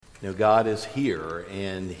God is here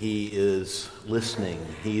and He is listening.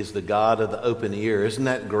 He is the God of the open ear. Isn't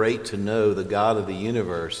that great to know the God of the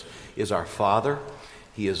universe is our Father?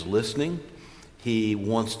 He is listening. He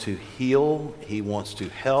wants to heal. He wants to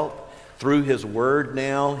help. Through His Word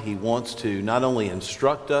now, He wants to not only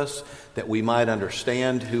instruct us that we might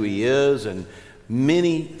understand who He is and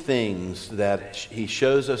many things that He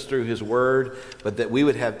shows us through His Word, but that we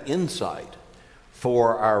would have insight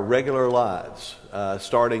for our regular lives,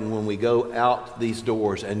 starting when we go out these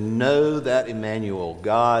doors and know that Emmanuel,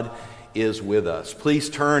 God, is with us. Please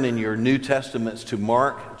turn in your New Testaments to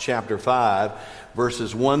Mark chapter 5,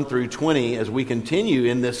 verses 1 through 20, as we continue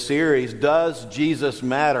in this series, Does Jesus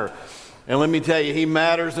Matter? And let me tell you, He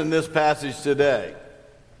matters in this passage today.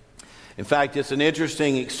 In fact, it's an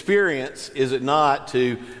interesting experience, is it not,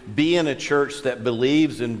 to be in a church that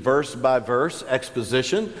believes in verse-by-verse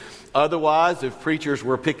exposition. Otherwise, if preachers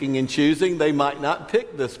were picking and choosing, they might not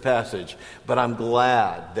pick this passage. But I'm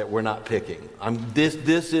glad that we're not picking.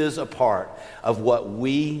 This is a part of what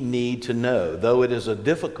we need to know, though it is a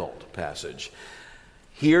difficult passage.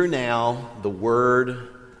 Hear now the word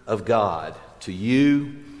of God to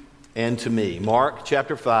you and to me. Mark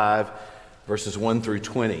chapter 5, verses 1 through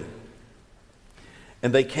 20.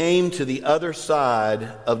 And they came to the other side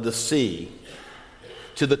of the sea,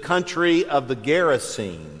 to the country of the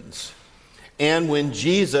Gerasenes. And when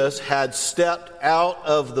Jesus had stepped out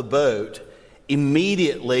of the boat,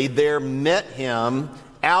 immediately there met him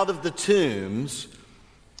out of the tombs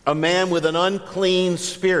a man with an unclean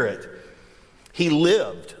spirit. He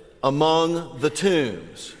lived among the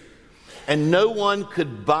tombs, and no one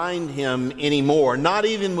could bind him anymore, not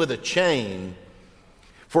even with a chain.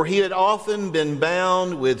 For he had often been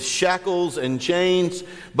bound with shackles and chains,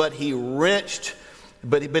 but he wrenched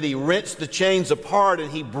the chains apart and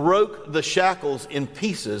he broke the shackles in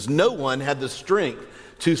pieces. No one had the strength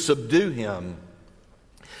to subdue him.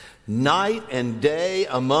 Night and day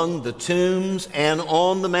among the tombs and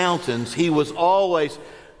on the mountains, he was always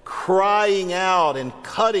crying out and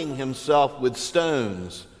cutting himself with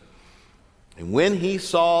stones. And when he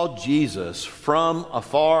saw Jesus from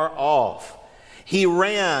afar off, he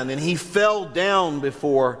ran and he fell down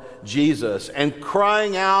before Jesus, and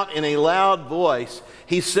crying out in a loud voice,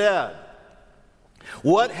 he said,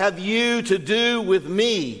 "What have you to do with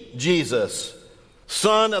me, Jesus,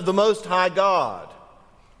 Son of the Most High God?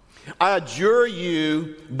 I adjure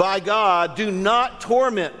you by God, do not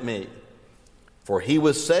torment me." For he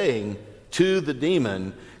was saying to the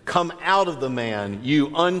demon, "Come out of the man,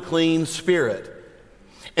 you unclean spirit."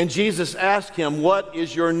 And Jesus asked him, "What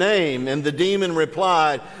is your name?" And the demon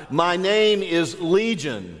replied, "My name is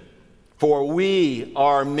Legion, for we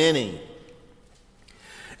are many."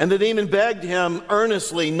 And the demon begged him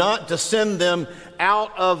earnestly not to send them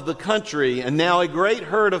out of the country. And now a great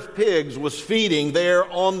herd of pigs was feeding there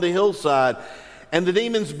on the hillside. And the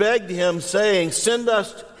demons begged him, saying, "Send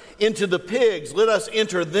us into the pigs, let us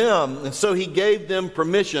enter them." And so he gave them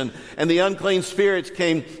permission, and the unclean spirits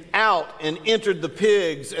came out and entered the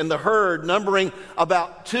pigs, and the herd, numbering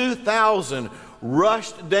about 2,000,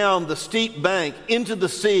 rushed down the steep bank into the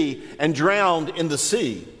sea and drowned in the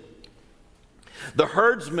sea. The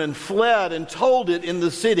herdsmen fled and told it in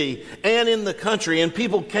the city and in the country, and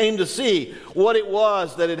people came to see what it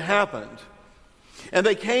was that had happened. And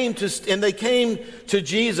they came to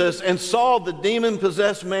Jesus and saw the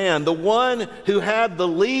demon-possessed man, the one who had the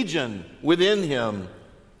legion within him,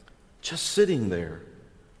 just sitting there,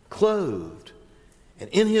 clothed and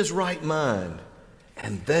in his right mind.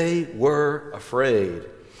 And they were afraid.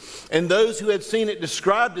 And those who had seen it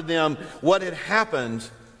described to them what had happened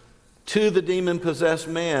to the demon-possessed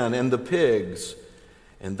man and the pigs.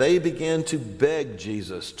 And they began to beg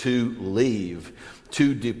Jesus to leave,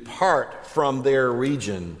 to depart from their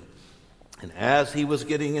region. And as he was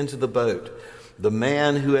getting into the boat, the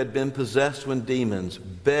man who had been possessed with demons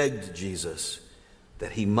begged Jesus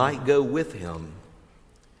that he might go with him.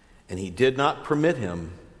 And he did not permit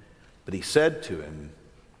him, but he said to him,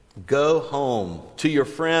 "Go home to your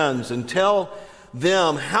friends and tell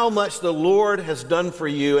them how much the Lord has done for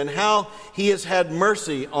you and how he has had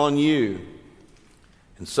mercy on you."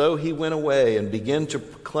 And so he went away and began to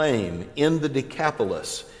proclaim in the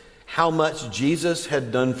Decapolis how much Jesus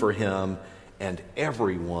had done for him, and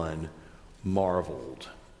everyone marveled.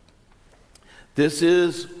 This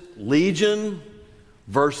is Legion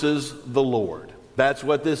versus the Lord. That's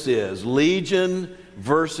what this is. Legion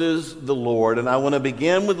versus the Lord. And I want to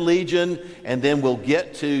begin with Legion, and then we'll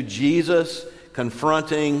get to Jesus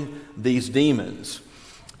confronting these demons.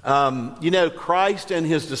 Christ and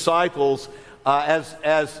his disciples,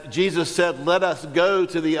 as Jesus said, "Let us go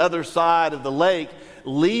to the other side of the lake,"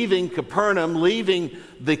 leaving Capernaum, leaving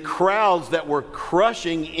the crowds that were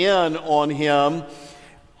crushing in on him.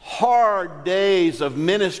 Hard days of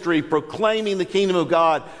ministry, proclaiming the kingdom of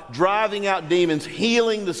God, driving out demons,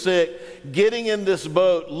 healing the sick, getting in this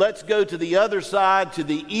boat. Let's go to the other side, to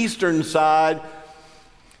the eastern side.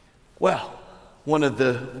 Well, one of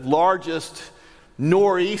the largest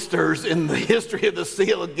nor'easters in the history of the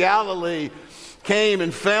Sea of Galilee came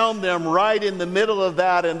and found them right in the middle of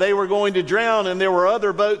that, and they were going to drown, and there were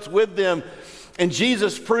other boats with them. And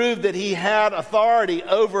Jesus proved that he had authority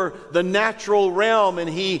over the natural realm, and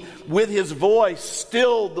he, with his voice,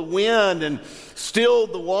 stilled the wind and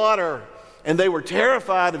stilled the water, and they were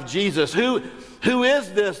terrified of Jesus. Who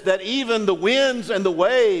is this that even the winds and the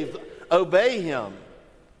wave obey him?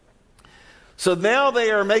 So now they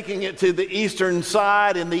are making it to the eastern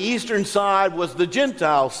side, and the eastern side was the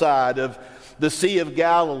Gentile side of the Sea of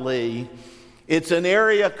Galilee. It's an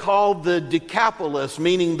area called the Decapolis,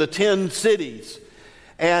 meaning the 10 cities.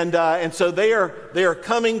 And so they are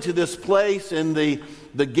coming to this place in the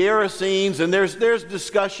Gerasenes, and there's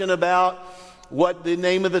discussion about what the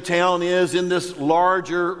name of the town is in this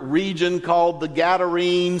larger region called the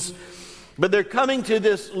Gadarenes. But they're coming to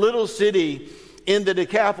this little city in the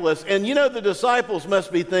Decapolis. And you know, the disciples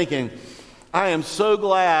must be thinking, I am so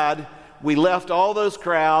glad we left all those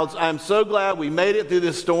crowds. I'm so glad we made it through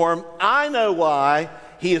this storm. I know why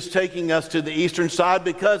he is taking us to the eastern side,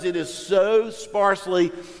 because it is so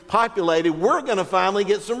sparsely populated. We're going to finally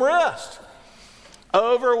get some rest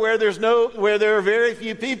over where there are very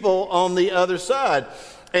few people on the other side.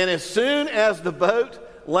 And as soon as the boat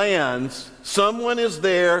lands, someone is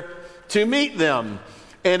there to meet them.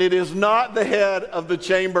 And it is not the head of the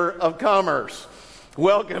Chamber of Commerce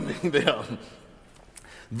welcoming them.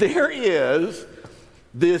 There is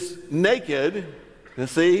this naked, you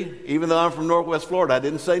see, even though I'm from Northwest Florida, I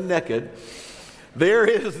didn't say naked. There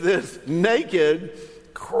is this naked,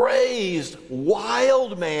 crazed,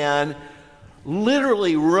 wild man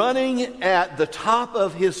literally running at the top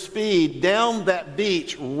of his speed down that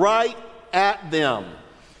beach right at them.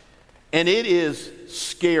 And it is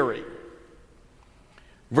scary.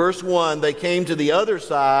 Verse 1, they came to the other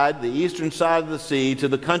side, the eastern side of the sea, to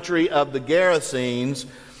the country of the Gerasenes.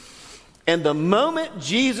 And the moment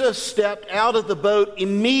Jesus stepped out of the boat,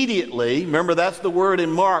 immediately, remember that's the word in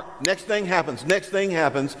Mark, next thing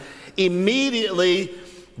happens, immediately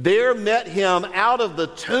there met him out of the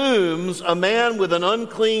tombs a man with an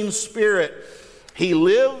unclean spirit. He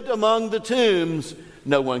lived among the tombs.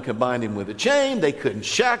 No one could bind him with a chain. They couldn't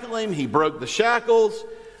shackle him. He broke the shackles.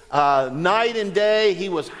 Night and day, he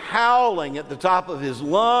was howling at the top of his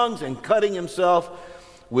lungs and cutting himself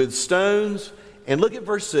with stones. And look at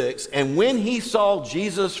verse 6. And when he saw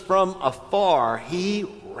Jesus from afar, he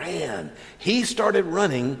ran. He started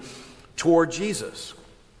running toward Jesus.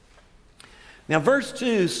 Now, verse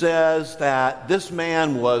 2 says that this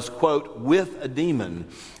man was, quote, with a demon.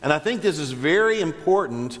 And I think this is very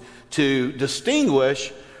important to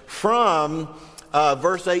distinguish from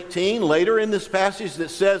verse 18, later in this passage, that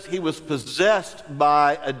says he was possessed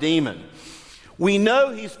by a demon. We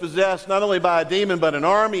know he's possessed not only by a demon, but an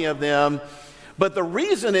army of them. But the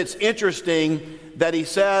reason it's interesting that he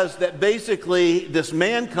says that basically this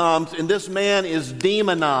man comes and this man is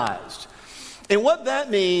demonized. And what that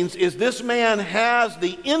means is this man has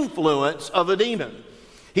the influence of a demon.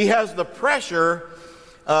 He has the pressure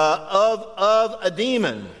of a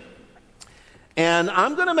demon. And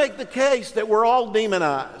I'm going to make the case that we're all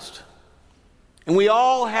demonized. And we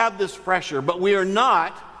all have this pressure, but we are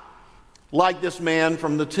not like this man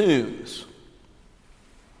from the tombs.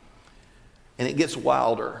 And it gets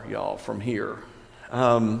wilder, y'all, from here.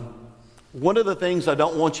 One of the things I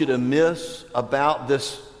don't want you to miss about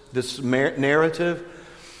this narrative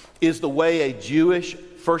is the way a Jewish,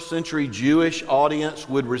 first century Jewish audience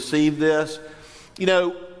would receive this. You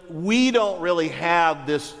know, we don't really have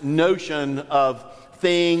this notion of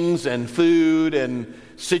things and food and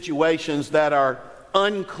situations that are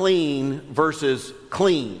unclean versus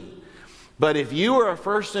clean. But if you were a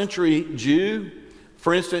first century Jew,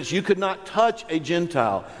 for instance, you could not touch a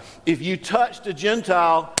Gentile. If you touched a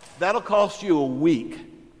Gentile, that'll cost you a week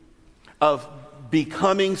of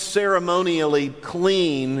becoming ceremonially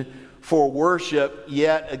clean for worship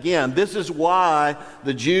yet again. This is why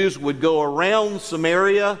the Jews would go around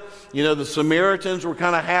Samaria. You know, the Samaritans were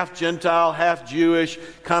kind of half Gentile, half Jewish,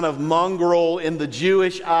 kind of mongrel in the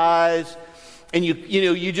Jewish eyes. And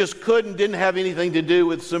you just didn't have anything to do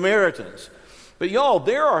with Samaritans. But y'all,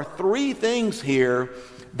 there are three things here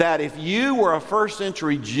that if you were a first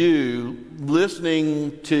century Jew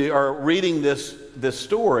listening to or reading this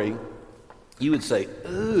story, you would say,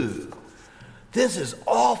 ooh, This is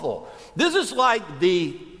awful. This is like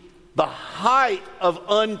the height of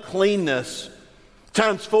uncleanness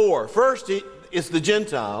times 4. First, it's the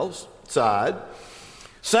Gentiles side.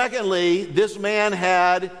 Secondly, this man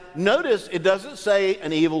had, notice it doesn't say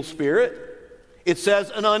an evil spirit. It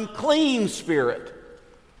says an unclean spirit.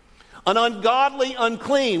 An ungodly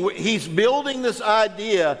unclean. He's building this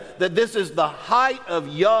idea that this is the height of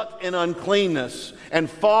yuck and uncleanness and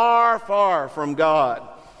far, far from God.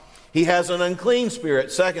 He has an unclean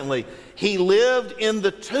spirit. Secondly, he lived in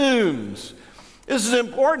the tombs. This is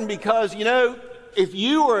important because, you know, if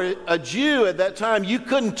you were a Jew at that time, you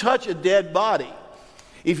couldn't touch a dead body.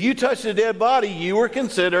 If you touched a dead body, you were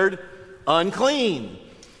considered unclean.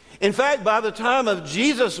 In fact, by the time of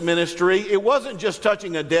Jesus' ministry, it wasn't just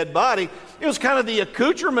touching a dead body. It was kind of the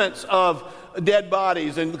accoutrements of dead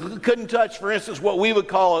bodies, and couldn't touch, for instance, what we would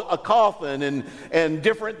call a coffin and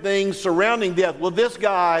different things surrounding death. Well, this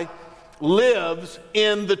guy lives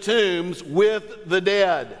in the tombs with the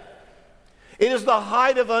dead. It is the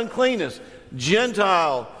height of uncleanness.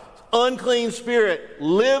 Gentile, unclean spirit,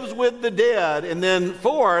 lives with the dead. And then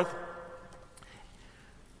fourth,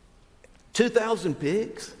 2,000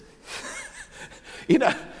 pigs. You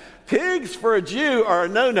know, pigs for a Jew are a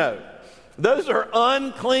no-no. Those are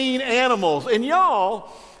unclean animals. And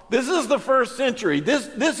y'all, this is the first century. This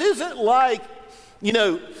isn't like, you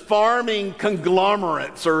know, farming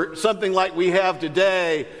conglomerates or something like we have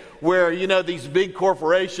today where, you know, these big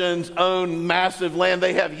corporations own massive land.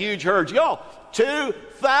 They have huge herds. Y'all,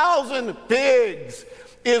 2,000 pigs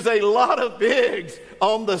is a lot of pigs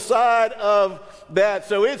on the side of that.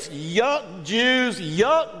 So it's yuck Jews,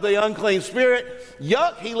 yuck the unclean spirit,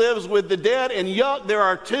 yuck he lives with the dead, and yuck there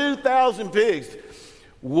are 2,000 pigs.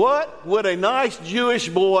 What would a nice Jewish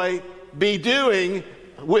boy be doing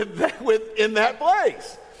in that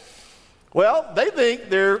place? Well, they think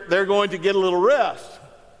they're going to get a little rest.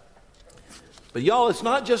 But y'all, it's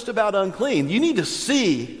not just about unclean. You need to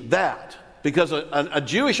see that, because a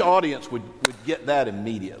Jewish audience would get that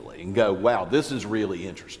immediately and go, wow, this is really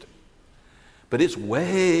interesting. But it's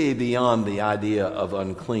way beyond the idea of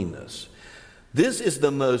uncleanness. This is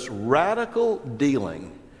the most radical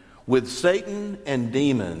dealing with Satan and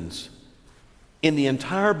demons in the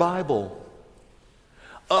entire Bible.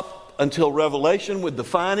 Up until Revelation with the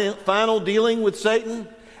final dealing with Satan,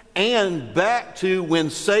 and back to when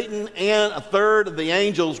Satan and a third of the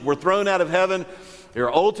angels were thrown out of heaven. There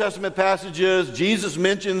are Old Testament passages. Jesus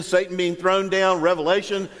mentions Satan being thrown down.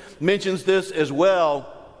 Revelation mentions this as well.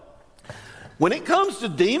 When it comes to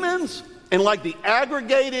demons and like the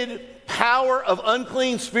aggregated power of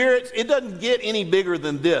unclean spirits, it doesn't get any bigger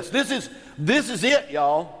than this. This is it,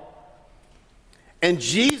 y'all. And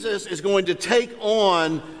Jesus is going to take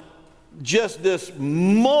on just this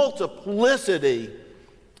multiplicity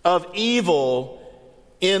of evil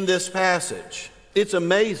in this passage. It's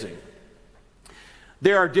amazing.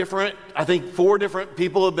 There are I think 4 different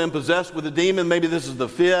people have been possessed with a demon. Maybe this is the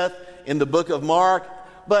 5th in the book of Mark.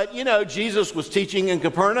 But, you know, Jesus was teaching in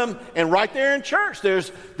Capernaum, and right there in church,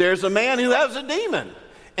 there's a man who has a demon.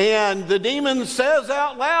 And the demon says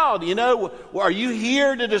out loud, you know, are you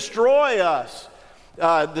here to destroy us,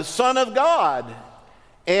 the Son of God?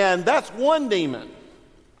 And that's one demon.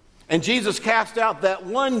 And Jesus cast out that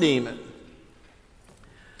one demon.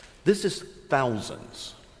 This is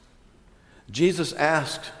thousands. Jesus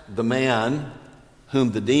asked the man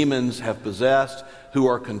whom the demons have possessed, who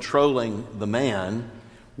are controlling the man,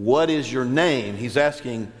 what is your name? He's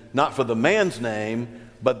asking not for the man's name,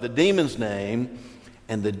 but the demon's name.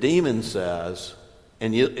 And the demon says,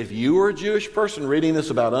 and if you were a Jewish person reading this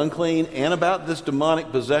about unclean and about this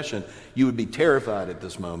demonic possession, you would be terrified at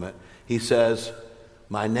this moment. He says,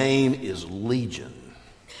 my name is Legion,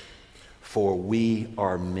 for we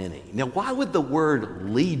are many. Now, why would the word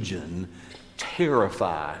legion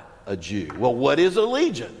terrify a Jew? Well, what is a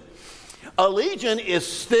legion? A legion is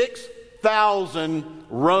 6,000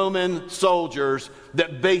 Roman soldiers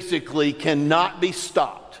that basically cannot be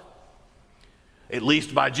stopped, at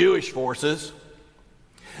least by Jewish forces.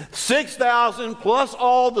 6,000 plus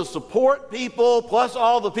all the support people, plus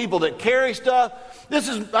all the people that carry stuff. This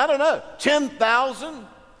is, 10,000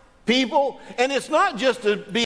 people. And it's not just to be